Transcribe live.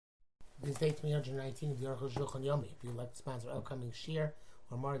is day 319 of the Aruch Shulchan Yomi. If you'd like to sponsor upcoming Shir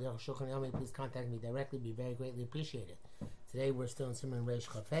or more of the Aruch Shulchan Yomi, please contact me directly. It'd be very greatly appreciated. Today we're still in Simon Reish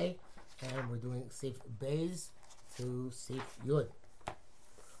Chafei, and we're doing Sif Beis to Sif Yud.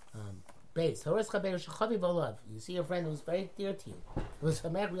 Beis. You see a friend who's very dear to you.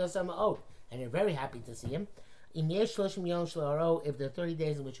 And you're very happy to see him. If there are 30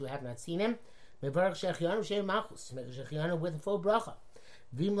 days in which you have not seen him, make a shechianu with a full bracha.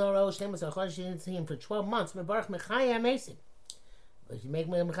 If you didn't see him for 12 months, if you make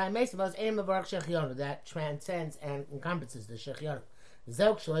mechayim mesim, that transcends and encompasses the shechianu.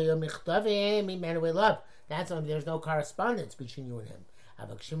 That's when there's no correspondence between you and him.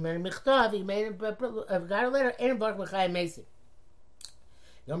 If he got a letter, you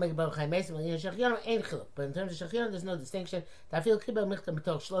don't make a Baruch HaMesim, but in terms of Shechianu, there's no distinction.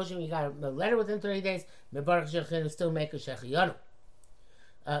 You got a letter within 30 days, still make a Shechianu.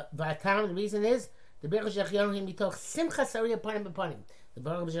 The reason is, the Baruch Shechianu mitoch simcha sari upon him. The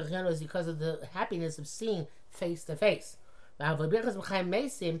Baruch Shechianu is because of the happiness of seeing face to face. But the Baruch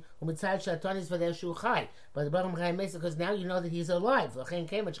HaMesim, because now you know that he's alive.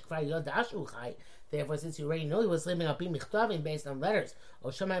 Therefore, since you already know he was living up michtovim based on letters,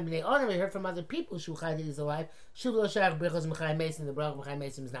 or Shomai B'nei Adam, we heard from other people that he's alive. The Baruch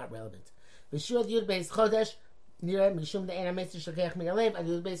HaMesim is not relevant. V'shur Yud Beis Chodesh Nira Mishum De'ena Mesim Shakech Min Alev Ad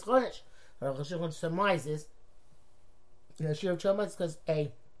Yud Beis Chodesh. Baruch Hashem surmises the Shir of 12 months because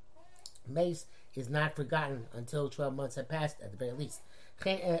a mace is not forgotten until 12 months have passed at the very least.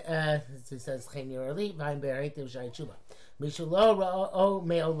 It says Chen Yorali V'Haim Be'Areit V'Shai Tshuva. Mishulo Ra'o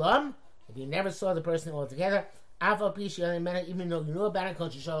Me'olam. If you never saw the person altogether, even though you knew about it,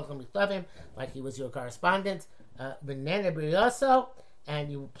 like he was your correspondent, and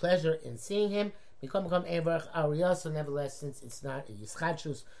you pleasure in seeing him, nevertheless, since it's not a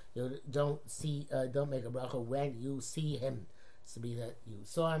yischadshus, you don't make a bracha when you see him. It's to be that you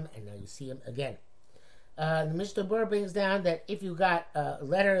saw him and now you see him again. The Mishnah Berurah brings down that if you got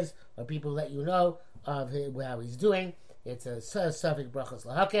letters or people let you know of how he's doing, it's a suffix brachas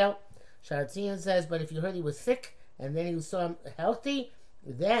lahakel. Sharatzian says, but if you heard he was sick and then you saw him healthy,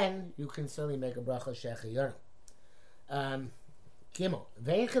 then you can certainly make a bracha shechianu. Gimel.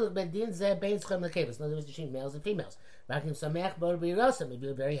 Ve'en chiluk ben din zeh bein zchem lekevus. No difference between males and females. Rakim sameach bar b'yirosam. If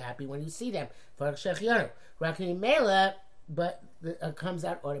you're very happy when you see them for shechianu. Rakim mela, but it comes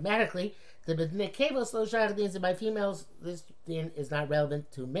out automatically. The b'nei kevus lo shayach din zeh by females. This din is not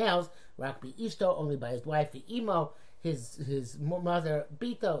relevant to males. Rak ishto, only by his wife. Imo, his mother,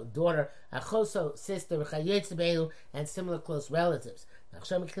 Bito, daughter, Achoso, sister, and similar close relatives. Now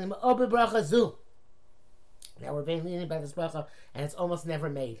we're very lenient about this bracha, and it's almost never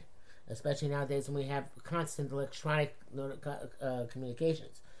made, especially nowadays when we have constant electronic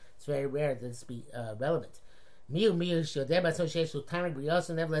communications. It's very rare that this be relevant. Nevertheless,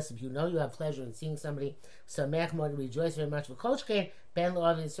 if you know you have pleasure in seeing somebody, Samech more to rejoice very much. For Kolchkein, Ben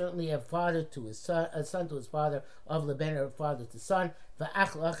Lo'avin is certainly a father to his son, a son to his father, of Leben, or father to son,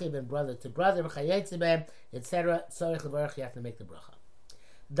 V'ach L'achim, and brother to brother, V'chayetze ben, etc. Sorech L'varach, you have to make the bracha.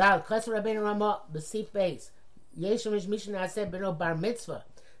 Dal, Chesed Rabbeinu Ramah, B'sif Beis, Yeshua Mishmishin Aseh Beno Bar Mitzvah.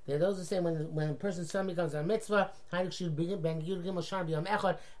 There are those who say when a person's son becomes a mitzvah, when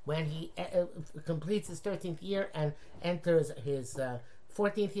he completes his 13th year and enters his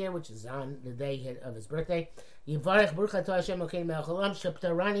 14th year, which is on the day of his birthday. Blesses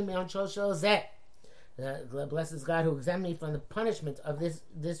God who exempted me from the punishment of this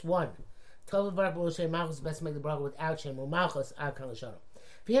one. Best make the bracha without shem or malchus ad kan l'shalom.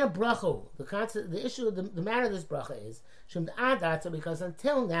 If you have bracha, the issue, the matter of this bracha is because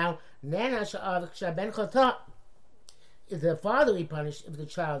until now, the father he punished if the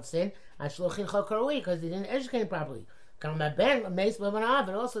child sinned, because he didn't educate him properly. And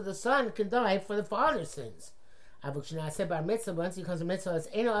also the son can die for the father's sins. Once he becomes a mitzvah,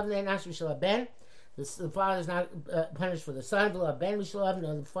 the father is not punished for the son,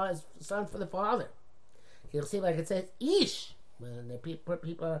 the son for the father. You'll see, like it says, ish. When the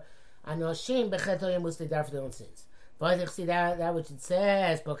people are ashamed, they die for their own sins. See that which it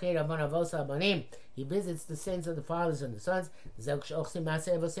says, he visits the sins of the fathers and the sons,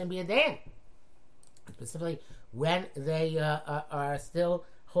 specifically when they are still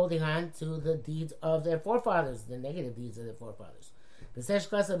holding on to the deeds of their forefathers, the negative deeds of their forefathers. The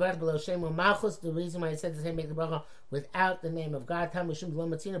reason why I said to say make the bracha without the name of God,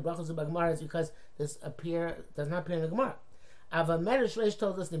 is because this does not appear in the Gemara. Ava Medrash Reish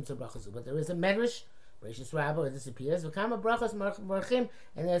told us nimtza brachas, but there is a Medrash, Rishis Rabba, where this appears. V'kama brachas marchim,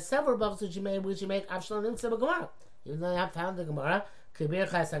 and there are several brachas which you make Avshalom nimtza b'Gemara. Even though I have found the Gemara,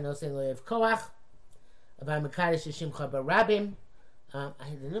 Kibirchas Anosin Loyev Koach, about Mekadesh Shimcha Barabim.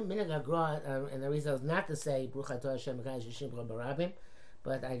 The minute I grew up, and the reason was not to say Bruch Atah Hashem Mekadesh Shimcha Barabim,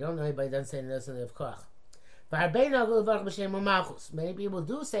 but I don't know anybody that doesn't say Anosin Loyev Koach. Many people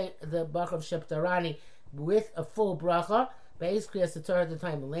do say the Baruch of Sheptarani with a full bracha. Basically, as the Torah at the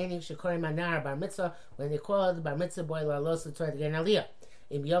time, Laning Shekori Manar Bar Mitzvah, when they call the Bar Mitzvah boy Lalos the Torah to get an Aliyah.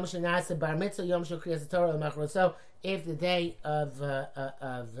 In Yom Shanasa Bar Mitzvah, Yom Shekri Torah Machroso, if the day of the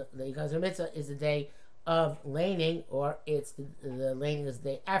Yikazar Mitzvah is the day of laning, or it's the laning is the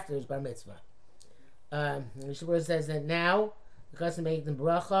day after his Bar Mitzvah. Mishabur says that now, because to make the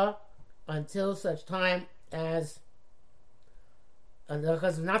bracha until such time as,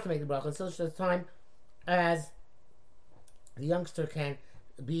 because not to make the bracha until such time as the youngster can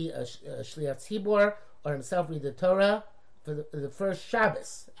be a shliach tzibur or himself read the Torah for the first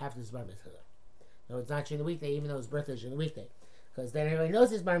Shabbos after his bar mitzvah. No, it's not during the weekday, even though his birthday is during the weekday, because then everybody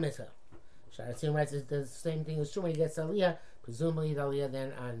knows his bar mitzvah. Sharatzim writes that the same thing is true when he gets aliyah, presumably the aliyah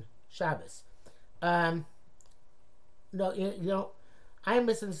then on Shabbos. No, you know, I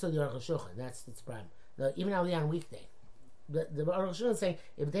misunderstood the Aruch HaShulchan. That's the problem. No, even aliyah on weekday. The Aruch HaShulchan is saying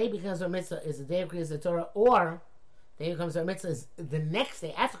if the day becomes bar mitzvah is the day of Kriyas Torah, or the day becomes bar mitzvah is the next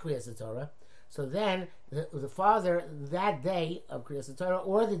day after Kriyas Torah. So then the father that day of Kriyas Torah,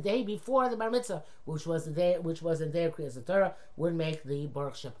 or the day before the bar mitzvah, which was the day of Kriyas Torah, would make the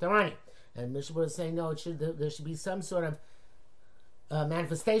Baruch Sheptarani. And Mishabur is saying no, there should be some sort of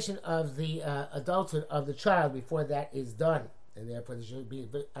manifestation of the adulthood of the child before that is done, and therefore there should be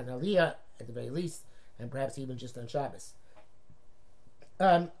an aliyah at the very least, and perhaps even just on Shabbos.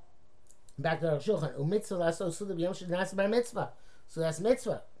 Back to our Shulchan. Umitzvah laso suda b'yom shenas bar mitzvah. So that's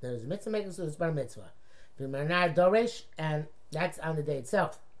mitzvah. There's a mitzvah making, so it's bar mitzvah. V'manar doresh, and that's on the day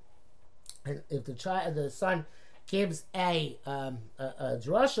itself. And if the son gives a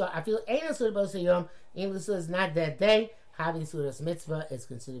drasha, I feel ain't suda b'osei yom. Even if it's not that day, having sudas mitzvah is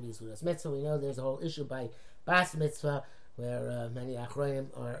considered to be sudas mitzvah. We know there's a whole issue by bas mitzvah where many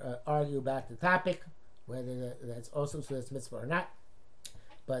achronim argue about the topic, whether that's also sudas mitzvah or not.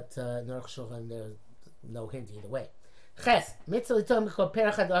 But Aruch HaShulchan, there's no hint either way. Ches, mitzvah l'tom mikol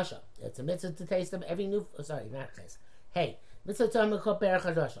perach hadasha. It's a mitzvah to taste of every new. Not ches. Hey, mitzvah l'tom mikol perach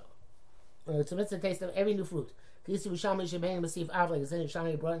hadasha. It's a mitzvah to taste of every new fruit. K'yisi v'shamay shebein b'sif av, like the same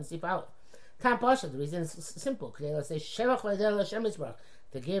Shamay brought in Sif Aleph. Tam pasha. The reason is simple. K'day say shevach v'adel Hashem Yisbarach,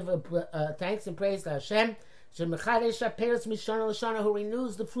 to give thanks and praise to Hashem. Shemechadesh haperetz mishana l'shana, who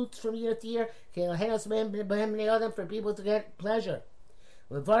renews the fruits from year to year. K'elhenos b'hem b'nei adam, for people to get pleasure.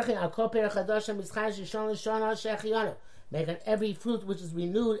 Making every fruit which is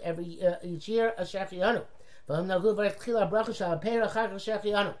renewed each year a shechianu.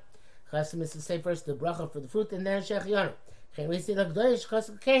 Chasam is to say first the bracha for the fruit and then shechianu.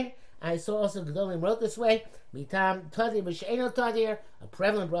 I saw also Gedolim wrote this way: Mitam tadir b'she'eno tadir, a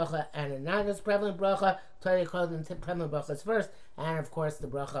prevalent bracha and a not as prevalent bracha. Tadir called them prevalent brachas first, and of course the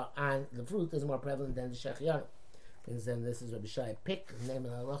bracha on the fruit is more prevalent than the shechianu. Because then this is Rabbi Shai picked the name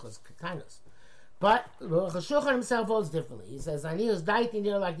of the halachos ketanos. But Aruch HaShulchan himself holds differently. He says, "Ani is dieting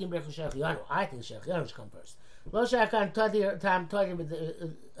there like Dimbrech Shechianu." I think Shechianu should come first. Lo she'akan tadir tam tadir with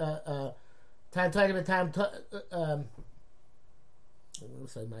tam tadir with tam.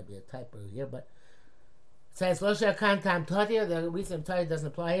 So it might be a typo here, but it says Lo she'akan tam tadir. The reason tadir doesn't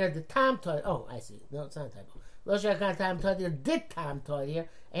apply here. The tam tadir. Oh, I see. No, it's not a typo. Lo she'akan tam tadir did tam tadir.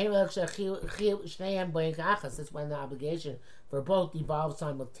 That's when the obligation for both evolves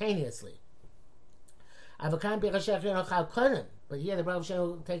simultaneously. But here the Baruch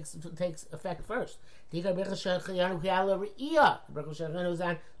Shem takes effect first. The Baruch Shem is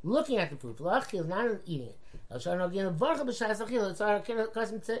on looking at the food, not on eating it. It's our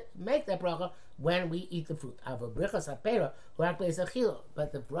custom to make that bracha when we eat the fruit. But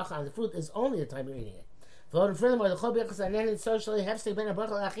the bracha on the fruit is only the time you're eating it. Furthermore, the Chol Birchas Hanenin socially have to be a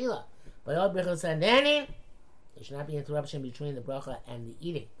bracha l'achila. By all Birchas Hanenin, there should not be interruption between the bracha and the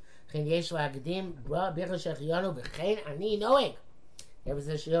eating. Chen yesh la'agadim birchas shechianu v'chein ani knowing. There was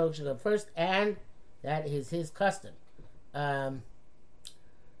a shiur should go first, and that is his custom. The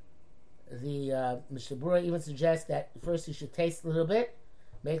Mishnah Berurah even suggests that first you should taste a little bit,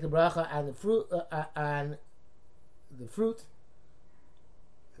 make the bracha on the fruit.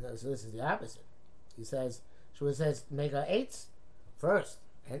 No, so this is the opposite. He says, Shua says, make a eitz first,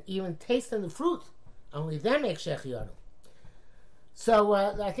 and even taste in the fruit, only then make shechianu. So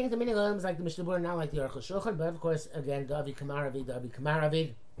I think the meaning of them is like the Mishnah Berurah, not like the Aruch HaShulchan, but of course, again, Davi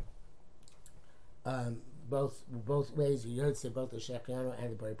Kamaravid. Both ways you heard say both the shechianu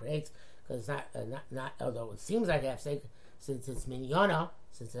and the Bari Eitz, because it's not although it seems like I have to since it's minyana,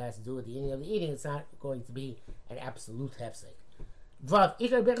 since it has to do with the eating of the eating, it's not going to be an absolute hefsek. Vav,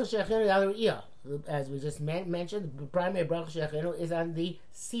 ikar bracha shechenu yal. As we just mentioned, the primary bracha shechenu is on the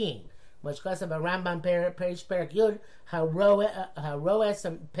seeing. Much custom about Rambam Perish Perak Yud, haroeh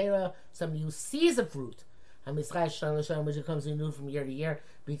some pera, somebody who sees a fruit. Hamitzchai Shalom L'Shalom, which comes renewed from year to year.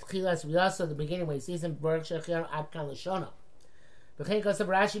 B'tchilas, we also, the beginning, when he sees him, Baruch Shechenu Ad Kan L'Shona. V'chein Kosav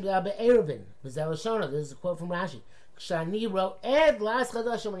Rashi B'al Be'eruvin, V'zel L'Shona. This is a quote from Rashi. K'shani ro'ed Las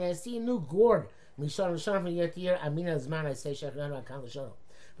Chadashim, when I see a new gourd, Mishon L'Shona from year to year, Amina Zman, I say Shechenu Ad Kan L'Shona.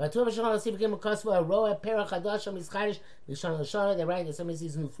 V'atuv L'Shona, let's see if we give him a Kosav, ro'ed Pera Chadashim, Mitzchadish, Mishon L'Shona. They write that somebody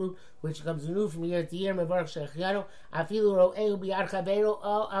sees new fruit, which comes new from year to year, Mevarach Shechenu, Afilu ro'ehu B'yad Chaveru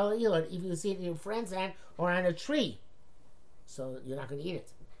Al Ilad, if you see it in your friend's hand or on a tree. So you're not going to eat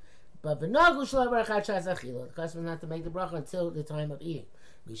it. But the custom is not to make the bracha until the time of eating.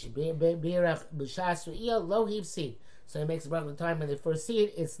 So he makes the bracha at the time when they first see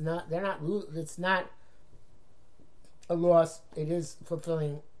it. It's not a loss. It is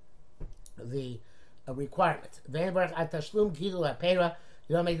fulfilling the requirement. You don't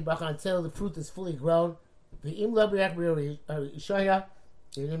make the bracha until the fruit is fully grown. You didn't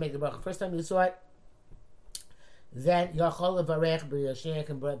make the bracha first time you saw it. Then Yachol Levarech B'Yashir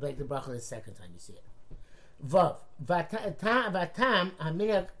can break the bracha the second time you see it. Vav Vatam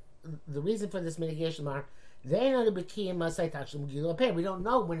Haminak. The reason for this mitigation mark, they know the B'Kiyim Masay Tachshim Gilo Pei. We don't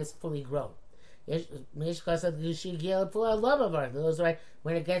know when it's fully grown. Those right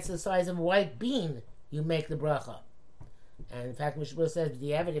when it gets the size of a white bean, you make the bracha. And in fact, Mishpur says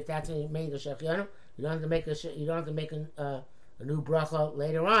the evidence if that's when you made the shechianu, you don't have to make a new bracha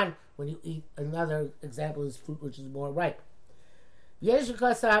later on when you eat. Another example is fruit which is more ripe. Back to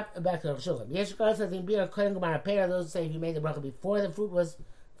Shulchan. Those who say if you made the bracha before the fruit was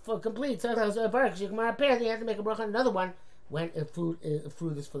complete, sometimes you have to make a bracha another one when a fruit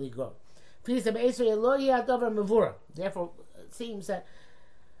is fully grown. Therefore, it seems that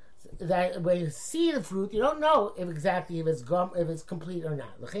when you see the fruit, you don't know if it's complete or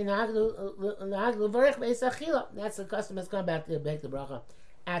not. That's the custom has come back to make the bracha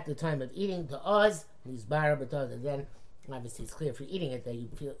at the time of eating. The oz, he's bar, but then obviously it's clear for eating it that you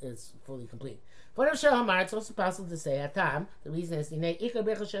feel it's fully complete. It's also possible to say atam. The reason is they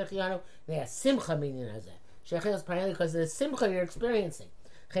have simcha meaning as that. Shechianu is primarily because of the simcha you're experiencing.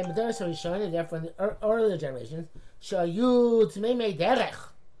 Therefore, in the earlier generations,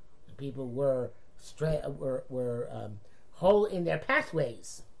 people were whole in their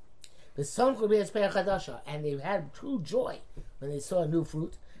pathways. And they had true joy when they saw a new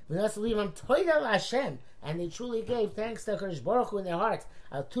fruit. And they truly gave thanks to HaKadosh Baruch Hu in their hearts.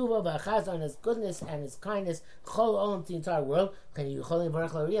 Al Tuva v'Achaz on His goodness and His kindness, Chol Olam to the entire world.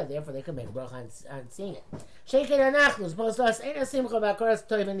 Therefore, they can make a bracha on seeing it.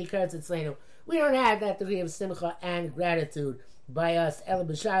 We don't have that degree of simcha and gratitude by us, El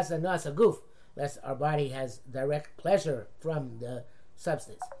B'Shas and Nasa Guf, lest our body has direct pleasure from the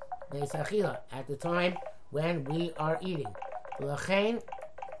substance. At the time when we are eating.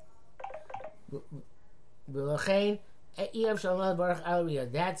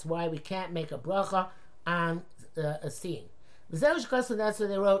 That's why we can't make a bracha on a seeing. That's why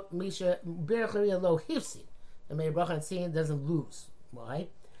they wrote Misha Bircharia Lo Hifsi. And made a bracha on seeing doesn't lose. Why?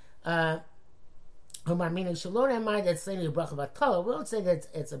 Meaning Shalom mind that's saying a bracha batala. We don't say that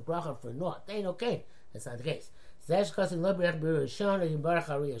it's a bracha for naught. They ain't okay. That's not the case. That's what you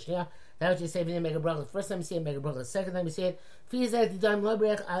say if you didn't make a bracha the first time you see it, make a bracha the second time you see it. According to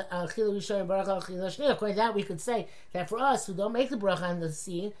that, we could say that for us who don't make the bracha on the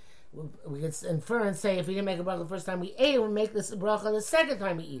seeing, we could infer and say if we didn't make a bracha the first time we ate it, we make this bracha the second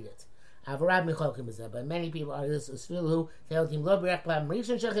time we eat it. But many people are this who if you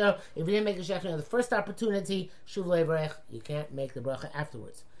didn't make a shechina the first opportunity, you can't make the bracha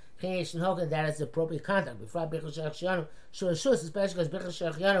afterwards. That is the appropriate conduct. Especially because Birchas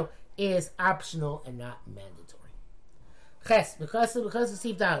Shechianu is optional and not mandatory. Because of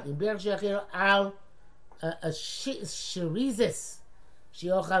Steve Dal, in Birchas Shechianu al shirizis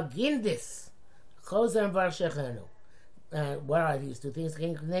shiochav gindis chozer and Baruch Shechianu. What are these two things?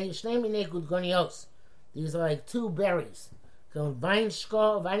 These are like two berries.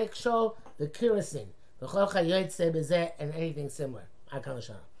 Weinigschol, the kerosene, and anything similar.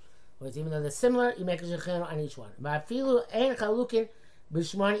 Even though they're similar, you make a shechino on each one.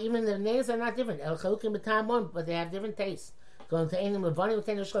 Even the names are not different. But they have different tastes.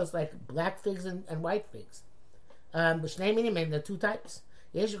 Like black figs and white figs. And there are two types.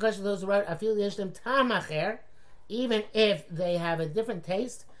 Those who wrote, even if they have a different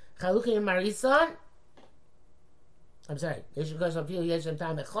taste. Chalukin and Marisan, I'm sorry. Those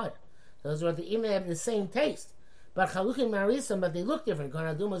are the even have the same taste. But chalukim marisim, but they look different.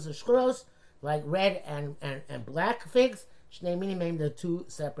 Gonadumas are shkuros, like red and black figs. Shnei minim, they're two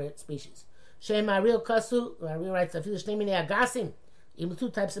separate species. Shem Maril Kasu, Maril writes, I feel Shnei mini agasim, even two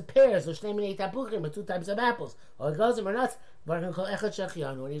types of pears, or Shnei mini tapuchim, or two types of apples. Or it goes or nuts, but I can call echad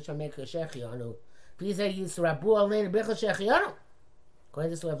shechianu, and each one make a shechianu. Please say use rabu alein bechad shechianu.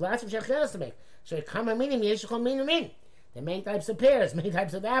 According to this, we have lots of shechianos to make. So kama minim yeshchol minim min. There are many types of pears, many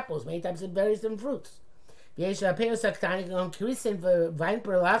types of apples, many types of various different fruits. V'yesh pears saktani on krisin v'vain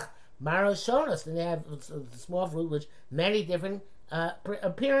perlach maro shonos, and they have a small fruit which many different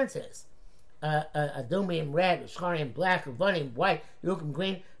appearances. Adumium red, shcharim black, vanim white, yukim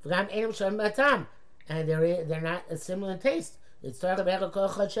green, v'gam enam shem batam, and they're not similar in taste. It's talking about kol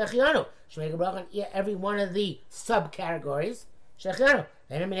chad shechianu. Shemei Gabrach every one of the subcategories shechianu.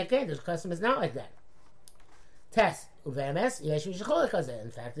 And I mean again, this custom is not like that. Test. Uvemes, yesh mishachol kazeh. In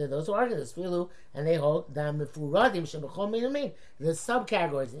fact, those who argue this filu, and they hold that mefuradim shebechol minamin, the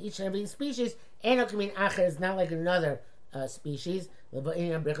subcategories in each and every species, enokamin acher is not like another species.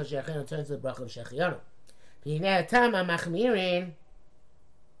 Levainam brachas shechianu turns to the brach of shechianu. V'hinei tam amachmirin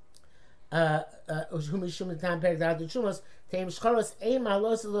humishum tam perek dal d'chumos teim shchoros ein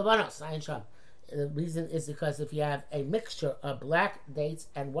malos levanos ayin sham. The reason is because if you have a mixture of black dates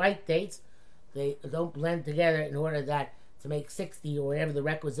and white dates, they don't blend together in order that to make 60 or whatever the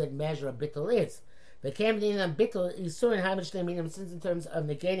requisite measure of bittul is. The kamdin bittul is certain how much they mean since in terms of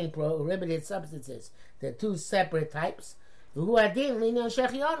negating prohibited substances. They're two separate types.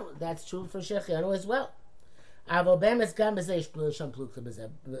 That's true for shechianu as well. But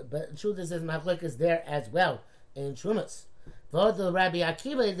truth is machlok is there as well in Trumas. The Rabbi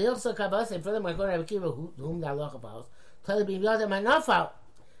Akiva, they also kavas, and furthermore, Rabbi Akiva, whom the halacha follows, tell the bin yodem hanafal.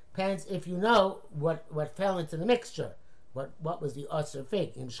 Depends if you know what fell into the mixture, what was the usher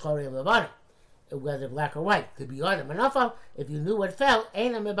fig in shchori and levana, whether black or white. Could be yodem hanafal. If you knew what fell,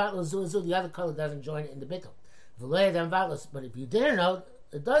 einam about lazu, the other color doesn't join it in the bittul. But if you didn't know,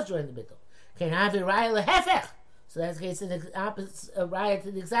 it does join the bittul. Can have a raya lehefech. So that's the case, the opposite, raya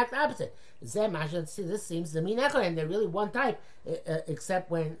to the exact opposite. This seems to mean echad, and they're really one type, except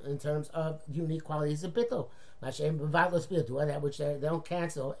when in terms of unique qualities of bittul. That which they don't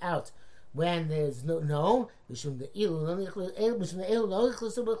cancel out when there's no because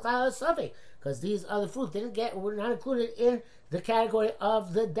these other fruits were not included in the category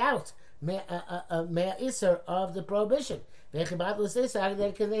of the doubt of the prohibition. They can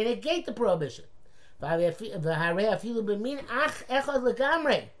negate the prohibition.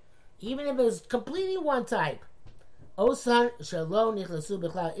 Even if it's completely one type.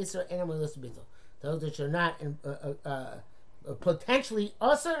 Those which are not potentially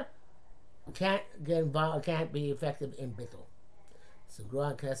usher can't get involved, can't be effective in bittul. So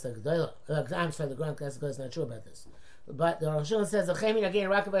I'm sorry, the Grand Classic is not sure about this. But the Rosh Hashanah says, again,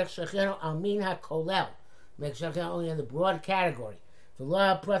 Rakavach Shechianu Almin HaKolel. Make Shechianu only in the broad category. The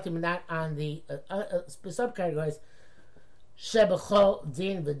law pratim not on the subcategories. Shebechol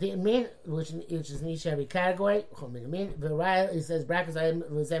din v'din min, which is in each and every category. V'rayel, he says, brackets ayim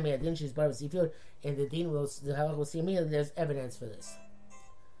l'zemi adin, she's part of seafood, and the din the halach will see immediately. There's evidence for this.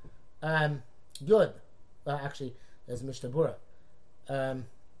 Good. Well, actually, there's Mishnah Berurah.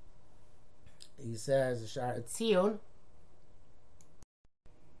 He says, Shar Tzion.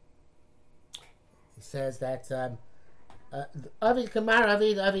 He says that Avid Kamar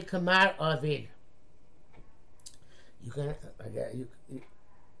Avid, Avid Kamar Avid. You can,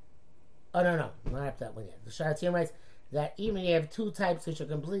 oh no, not up that one yet. The Shar Tzion writes that even if you have two types which are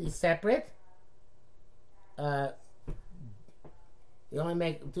completely separate, you only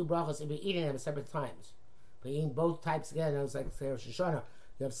make two brachos if you're eating them at separate times. But eating both types together, it's like Rosh Hashanah.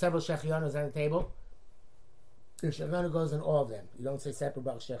 You have several shechionos on the table. The shechiono goes in all of them. You don't say separate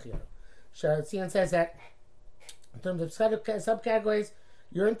brachos shechiono. Shar Tzion says that in terms of subcategories,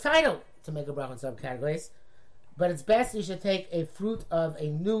 you're entitled to make a bracha in subcategories. But it's best you should take a fruit of a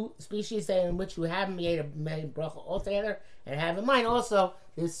new species in which you haven't made a bracha altogether, and have in mind also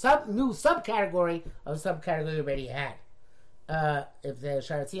this new subcategory of subcategory you already had. If the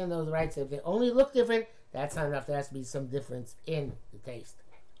Shar Tzion knows the rights, if they only look different, that's not enough. There has to be some difference in the taste.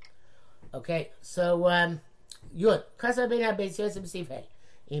 Okay, so Yud. Kasar ben HaBeis Yosef B'Sif Hey.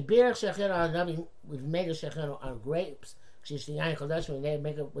 In Birach Shechino on Navim, we've made a Shechino on grapes.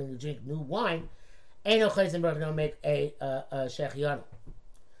 When you drink new wine, Eino Chayzenberg don't make a Shechino.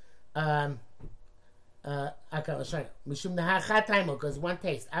 Akar Shechino. Mishum Nahar Chat Taimo, because one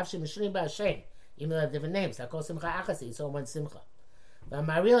taste. Avshim Mishrim Ba'Shem. Even though they have different names. Hakol Simcha Achasi, so one Simcha.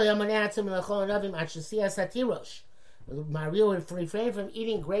 V'amaril Yamonei Atzim L'chol Navim At Shesiya Satirosh. Mario would refrain from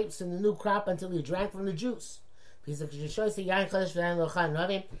eating grapes in the new crop until he drank from the juice. Because if you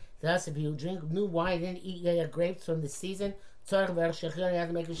drink new wine and didn't eat grapes from the season, you have to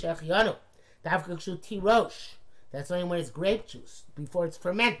make a shechianu. That's only when it's grape juice, before it's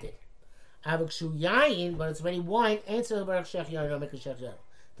fermented. But it's already wine, and so make a shechianu.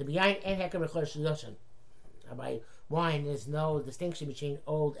 To be yain and heker b'chodesh yoshan. By wine, there's no distinction between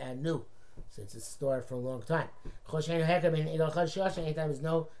old and new, since it's stored for a long time. Anytime there's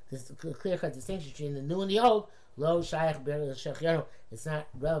no clear-cut distinction between the new and the old, lo shayach shechianu. It's not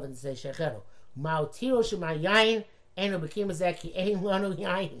relevant to say shechianu. Ma'otiro shema yain eno b'kimazek ein lanu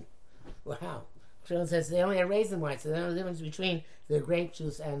yain. Wow. Shimon says they only had raisin wine, so there's no difference between the grape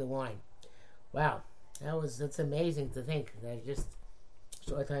juice and the wine. Wow, that's amazing to think that just a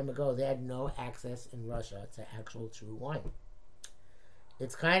short time ago they had no access in Russia to actual true wine.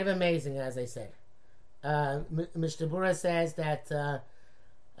 It's kind of amazing, as I said. Mr. Bura says that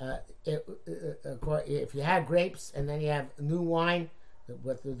if you have grapes and then you have new wine,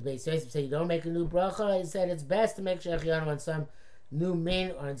 what the Beis Yosef say, you don't make a new bracha. He said it's best to make shechianu on some new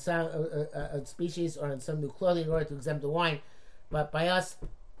min or on some species or on some new clothing in order to exempt the wine. But by us,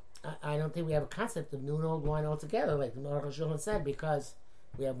 I don't think we have a concept of new and old wine altogether, like the Aruch HaShulchan said, because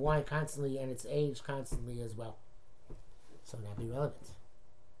we have wine constantly and it's aged constantly as well. So that'd be relevant.